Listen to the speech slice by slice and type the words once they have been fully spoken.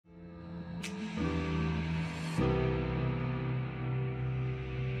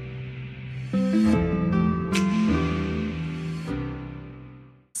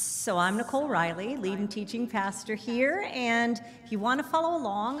So I'm Nicole Riley, lead and teaching pastor here, and if you want to follow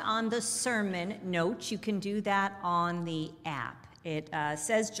along on the sermon notes, you can do that on the app. It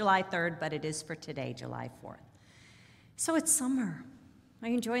says July 3rd, but it is for today, July 4th. So it's summer. Are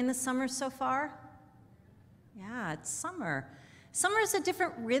you enjoying the summer so far? Yeah, it's summer. Summer is a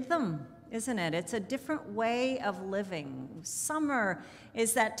different rhythm, isn't it? It's a different way of living. Summer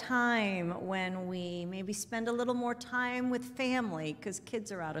is that time when we maybe spend a little more time with family because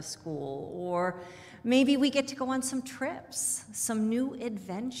kids are out of school, or maybe we get to go on some trips, some new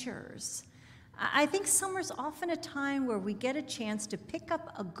adventures. I think summer's often a time where we get a chance to pick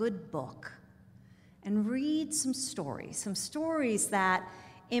up a good book and read some stories that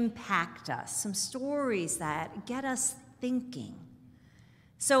impact us, some stories that get us thinking.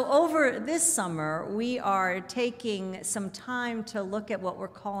 So over this summer, we are taking some time to look at what we're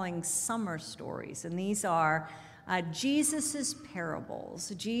calling summer stories, and these are Jesus's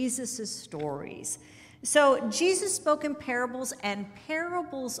parables, Jesus's stories. So Jesus spoke in parables, and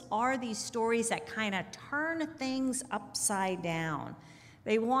parables are these stories that kind of turn things upside down.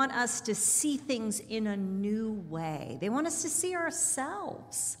 They want us to see things in a new way. They want us to see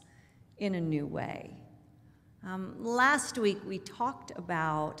ourselves in a new way. Last week, we talked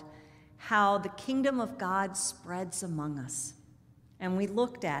about how the kingdom of God spreads among us. And we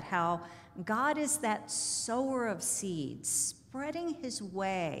looked at how God is that sower of seeds, spreading his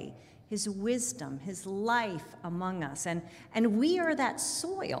way, his wisdom, his life among us. And we are that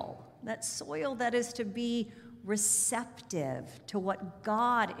soil that is to be receptive to what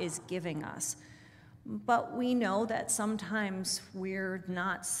God is giving us. But we know that sometimes we're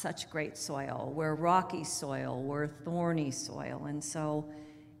not such great soil. We're rocky soil, we're thorny soil. And so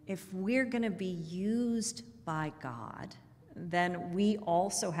if we're going to be used by God, then we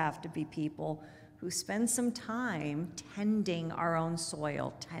also have to be people who spend some time tending our own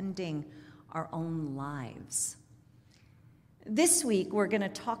soil, tending our own lives. This week, we're going to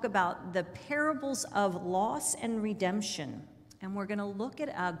talk about the parables of loss and redemption. And we're going to look at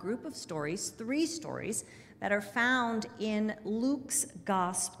a group of stories, 3 stories, that are found in Luke's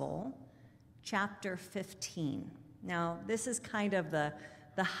Gospel, chapter 15. Now, this is kind of the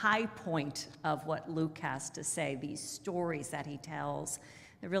high point of what Luke has to say, these stories that he tells.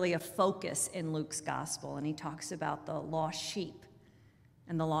 They're really a focus in Luke's Gospel, and he talks about the lost sheep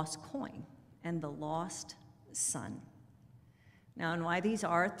and the lost coin and the lost son. Now, and why these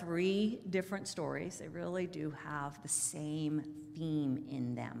are 3 different stories, they really do have the same theme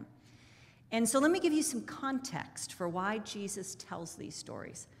in them. And so let me give you some context for why Jesus tells these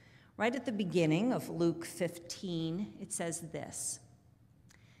stories. Right at the beginning of Luke 15, it says this: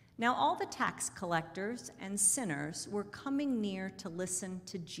 "Now all the tax collectors and sinners were coming near to listen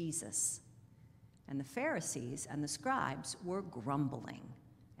to Jesus. And the Pharisees and the scribes were grumbling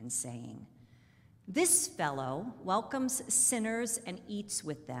and saying, 'This fellow welcomes sinners and eats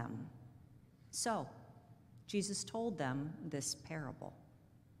with them.' So Jesus told them this parable."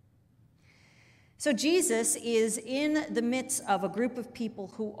 So Jesus is in the midst of a group of people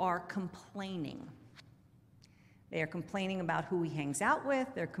who are complaining. They are complaining about who he hangs out with.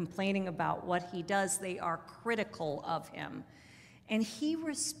 They're complaining about what he does. They are critical of him. And he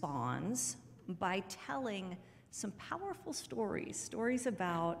responds by telling some powerful stories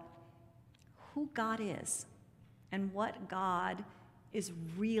about who God is and what God is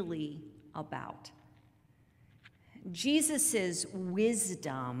really about. Jesus'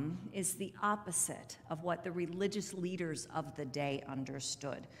 wisdom is the opposite of what the religious leaders of the day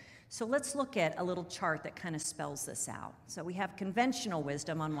understood. So let's look at a little chart that kind of spells this out. So we have conventional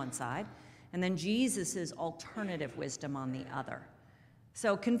wisdom on one side, and then Jesus' alternative wisdom on the other.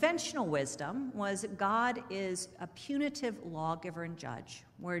 So conventional wisdom was God is a punitive lawgiver and judge,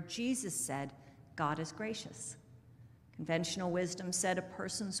 where Jesus said God is gracious. Conventional wisdom said a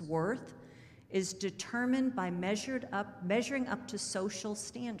person's worth is determined by measuring up to social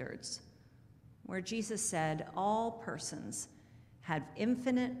standards, where Jesus said all persons had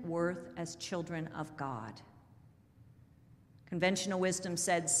infinite worth as children of God. Conventional wisdom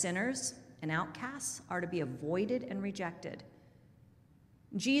said sinners and outcasts are to be avoided and rejected.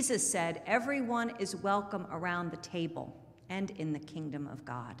 Jesus said everyone is welcome around the table and in the kingdom of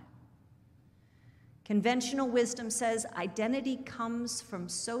God. Conventional wisdom says identity comes from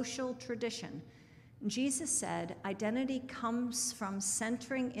social tradition. Jesus said identity comes from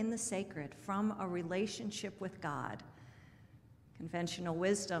centering in the sacred, from a relationship with God. Conventional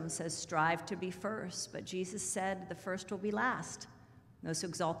wisdom says strive to be first, but Jesus said the first will be last, Those who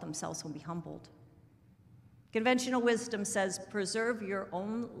exalt themselves will be humbled. Conventional wisdom says, preserve your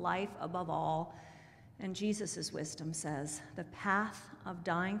own life above all. And Jesus' wisdom says, the path of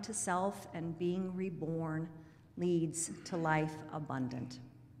dying to self and being reborn leads to life abundant.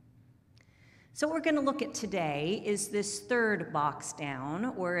 So what we're going to look at today is this third box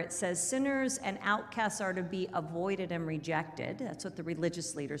down, where it says sinners and outcasts are to be avoided and rejected. That's what the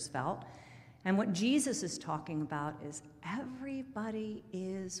religious leaders felt. And what Jesus is talking about is everybody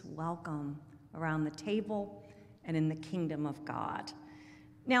is welcome around the table and in the kingdom of God.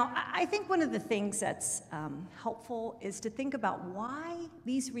 Now, I think one of the things that's helpful is to think about why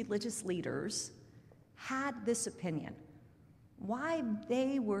these religious leaders had this opinion, why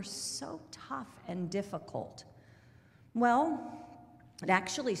they were so tough and difficult. Well, it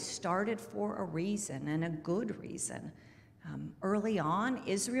actually started for a reason, and a good reason. Early on,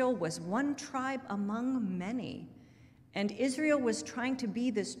 Israel was one tribe among many, and Israel was trying to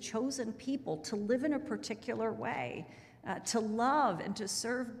be this chosen people to live in a particular way, to love and to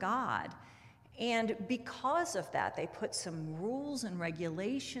serve God. And because of that, they put some rules and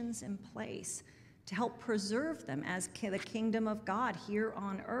regulations in place to help preserve them as the kingdom of God here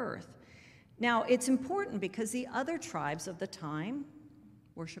on earth. Now, it's important because the other tribes of the time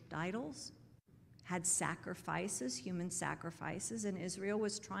worshiped idols, had sacrifices, human sacrifices, and Israel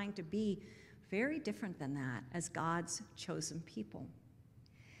was trying to be very different than that as God's chosen people.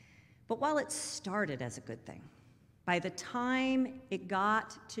 But while it started as a good thing, by the time it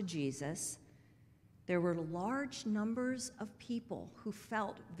got to Jesus, there were large numbers of people who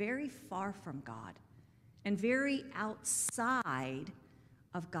felt very far from God and very outside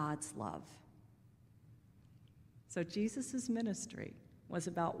of God's love. So Jesus' ministry was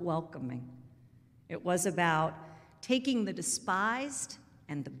about welcoming. It was about taking the despised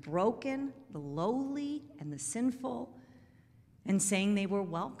and the broken, the lowly and the sinful, and saying they were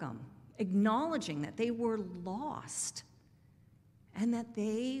welcome, acknowledging that they were lost and that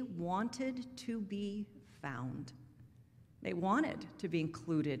they wanted to be found. They wanted to be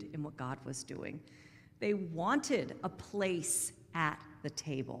included in what God was doing. They wanted a place at the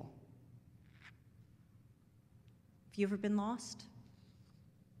table. Have you ever been lost?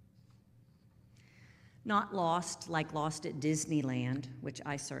 Not lost like lost at Disneyland, which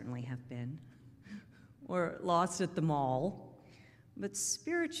I certainly have been, or lost at the mall, but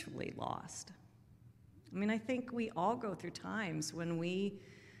spiritually lost. I mean, I think we all go through times when we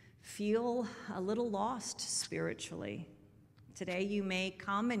feel a little lost spiritually. Today you may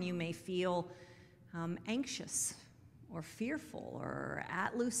come and you may feel anxious or fearful or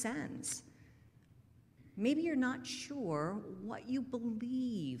at loose ends. Maybe you're not sure what you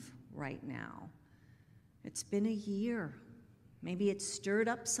believe right now. It's been a year. Maybe it's stirred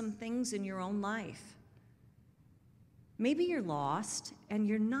up some things in your own life. Maybe you're lost and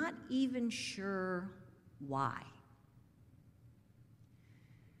you're not even sure why.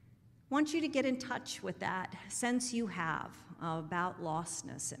 I want you to get in touch with that sense you have about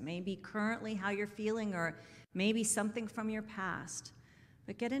lostness. It may be currently how you're feeling, or maybe something from your past.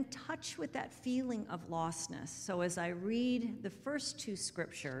 But get in touch with that feeling of lostness. So as I read the first two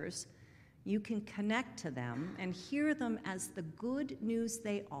scriptures, you can connect to them and hear them as the good news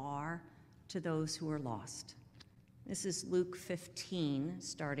they are to those who are lost. This is Luke 15,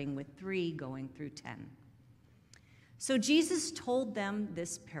 starting with 3, going through 10. So Jesus told them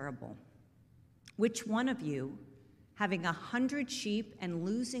this parable. Which one of you, having 100 sheep and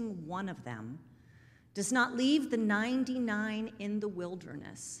losing one of them, does not leave the 99 in the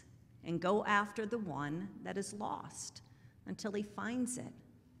wilderness and go after the one that is lost until he finds it?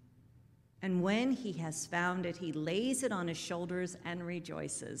 And when he has found it, he lays it on his shoulders and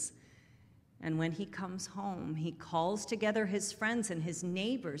rejoices. And when he comes home, he calls together his friends and his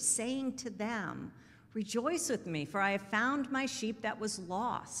neighbors, saying to them, "Rejoice with me, for I have found my sheep that was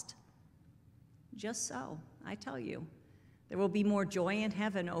lost." Just so, I tell you, there will be more joy in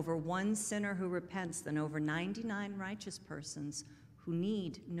heaven over one sinner who repents than over 99 righteous persons who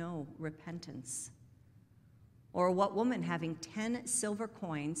need no repentance. Or what woman having 10 silver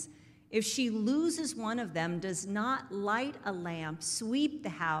coins, if she loses one of them, does not light a lamp, sweep the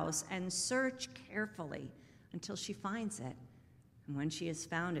house, and search carefully until she finds it? And when she has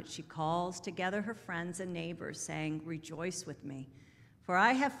found it, she calls together her friends and neighbors, saying, "Rejoice with me, for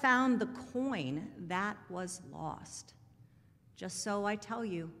I have found the coin that was lost." Just so, I tell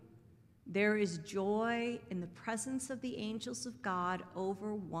you, there is joy in the presence of the angels of God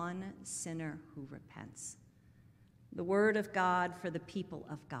over one sinner who repents. The word of God for the people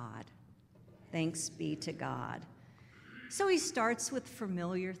of God. Thanks be to God. So he starts with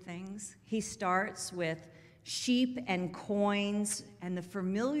familiar things. He starts with sheep and coins, and the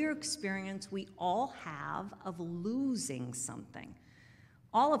familiar experience we all have of losing something.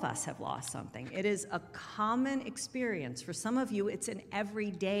 All of us have lost something. It is a common experience. For some of you, it's an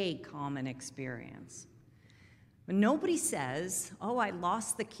everyday common experience. But nobody says, oh, I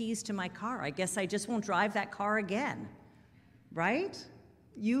lost the keys to my car. I guess I just won't drive that car again, right?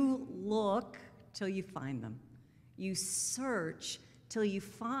 You look till you find them. You search till you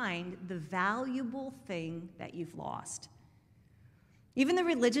find the valuable thing that you've lost. Even the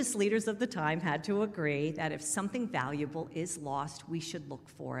religious leaders of the time had to agree that if something valuable is lost, we should look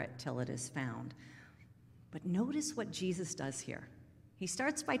for it till it is found. But notice what Jesus does here. He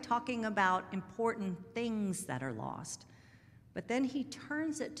starts by talking about important things that are lost, but then he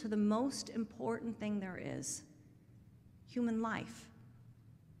turns it to the most important thing there is: human life,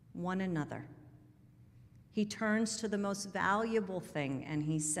 one another. He turns to the most valuable thing and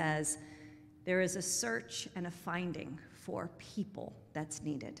he says, there is a search and a finding for people that's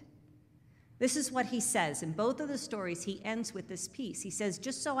needed. This is what he says. In both of the stories, he ends with this piece. He says,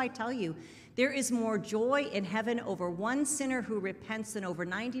 just so I tell you, there is more joy in heaven over one sinner who repents than over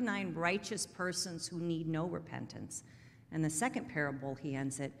 99 righteous persons who need no repentance. And the second parable, he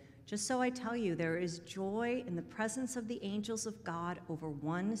ends it, just so I tell you, there is joy in the presence of the angels of God over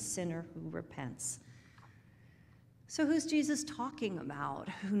one sinner who repents. So who's Jesus talking about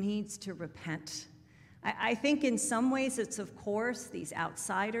who needs to repent? I think in some ways it's, of course, these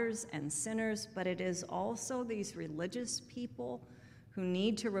outsiders and sinners, but it is also these religious people who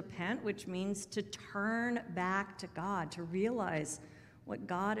need to repent, which means to turn back to God, to realize what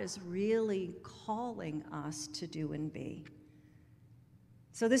God is really calling us to do and be.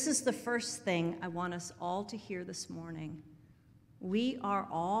 So this is the first thing I want us all to hear this morning. We are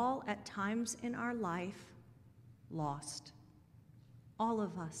all, at times in our life, lost. All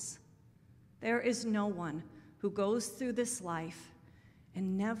of us. There is no one who goes through this life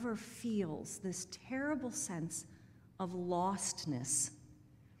and never feels this terrible sense of lostness.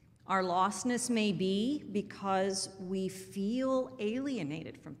 Our lostness may be because we feel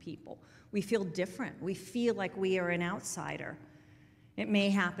alienated from people. We feel different. We feel like we are an outsider. It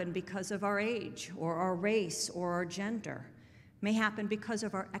may happen because of our age or our race or our gender. It may happen because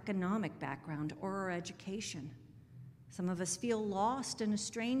of our economic background or our education. Some of us feel lost and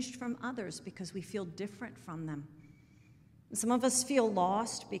estranged from others because we feel different from them. Some of us feel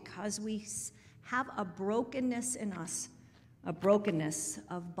lost because we have a brokenness in us, a brokenness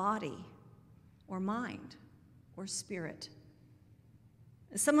of body or mind or spirit.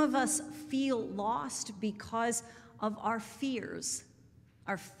 Some of us feel lost because of our fears,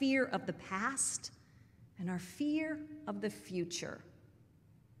 our fear of the past and our fear of the future.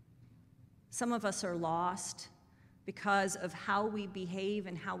 Some of us are lost because of how we behave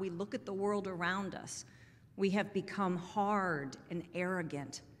and how we look at the world around us. We have become hard and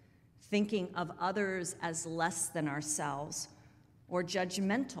arrogant, thinking of others as less than ourselves, or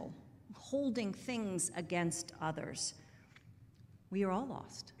judgmental, holding things against others. We are all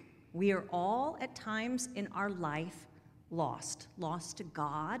lost. We are all, at times in our life, lost. Lost to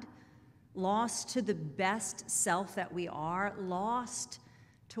God, lost to the best self that we are, lost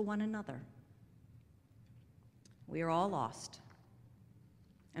to one another. We are all lost,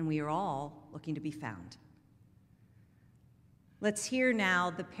 and we are all looking to be found. Let's hear now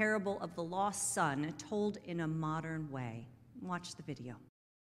the parable of the lost son told in a modern way. Watch the video.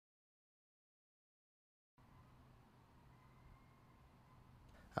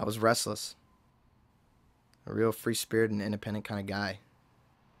 I was restless, a real free-spirited and independent kind of guy.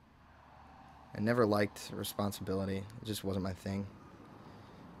 I never liked responsibility. It just wasn't my thing.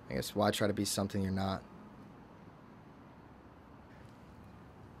 I guess why try to be something you're not?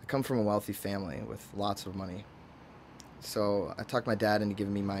 I come from a wealthy family with lots of money. So I talked my dad into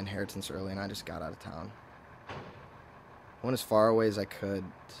giving me my inheritance early, and I just got out of town. I went as far away as I could.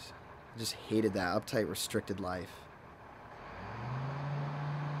 I just hated that uptight, restricted life.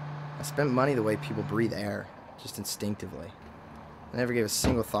 I spent money the way people breathe air, just instinctively. I never gave a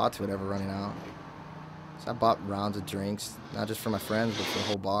single thought to it ever running out. So I bought rounds of drinks, not just for my friends, but for the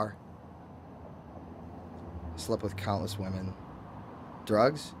whole bar. I slept with countless women.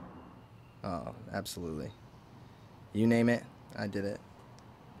 Drugs? Oh, absolutely. You name it, I did it.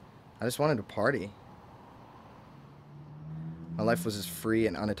 I just wanted to party. My life was as free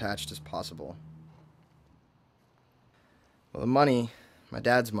and unattached as possible. Well, the money, my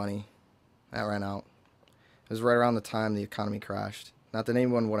dad's money, that ran out. It was right around the time the economy crashed. Not that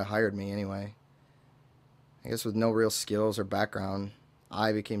anyone would have hired me anyway. I guess with no real skills or background,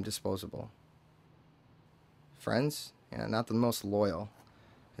 I became disposable. Friends? Yeah, not the most loyal.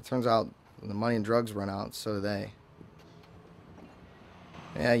 It turns out When the money and drugs run out, so do they.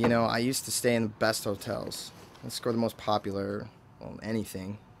 Yeah, I used to stay in the best hotels and score the most popular, well,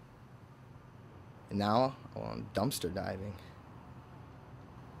 anything. And now, well, I'm dumpster diving.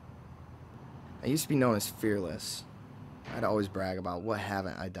 I used to be known as fearless. I'd always brag about what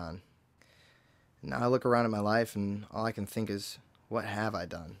haven't I done. And now I look around at my life and all I can think is, what have I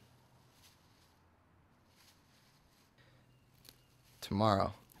done?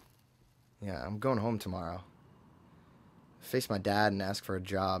 Tomorrow. Yeah, I'm going home tomorrow. Face my dad and ask for a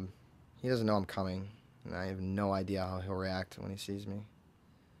job. He doesn't know I'm coming, and I have no idea how he'll react when he sees me.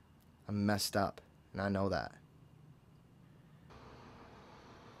 I'm messed up, and I know that.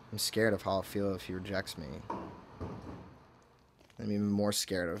 I'm scared of how I'll feel if he rejects me. I'm even more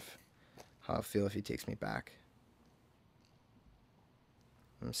scared of how I'll feel if he takes me back.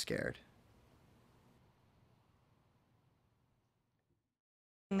 I'm scared.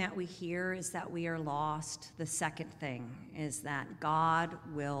 That we hear is that we are lost. The second thing is that God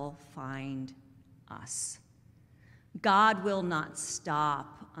will find us. God will not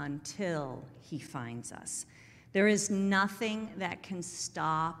stop until he finds us. There is nothing that can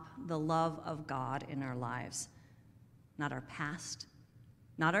stop the love of God in our lives. Not our past,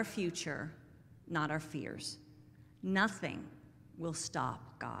 not our future, not our fears. Nothing will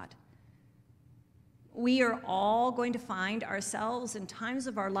stop God. We are all going to find ourselves in times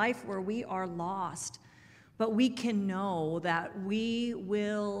of our life where we are lost, but we can know that we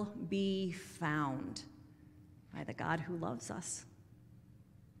will be found by the God who loves us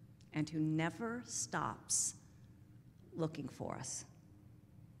and who never stops looking for us.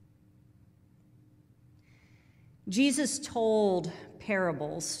 Jesus told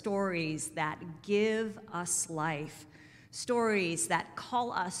parables, stories that give us life, stories that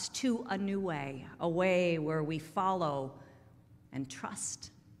call us to a new way, a way where we follow and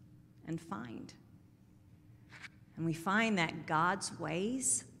trust and find. And we find that God's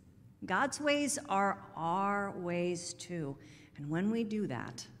ways are our ways too. And when we do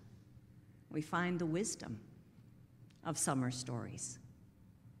that, we find the wisdom of summer stories.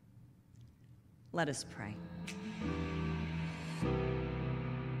 Let us pray.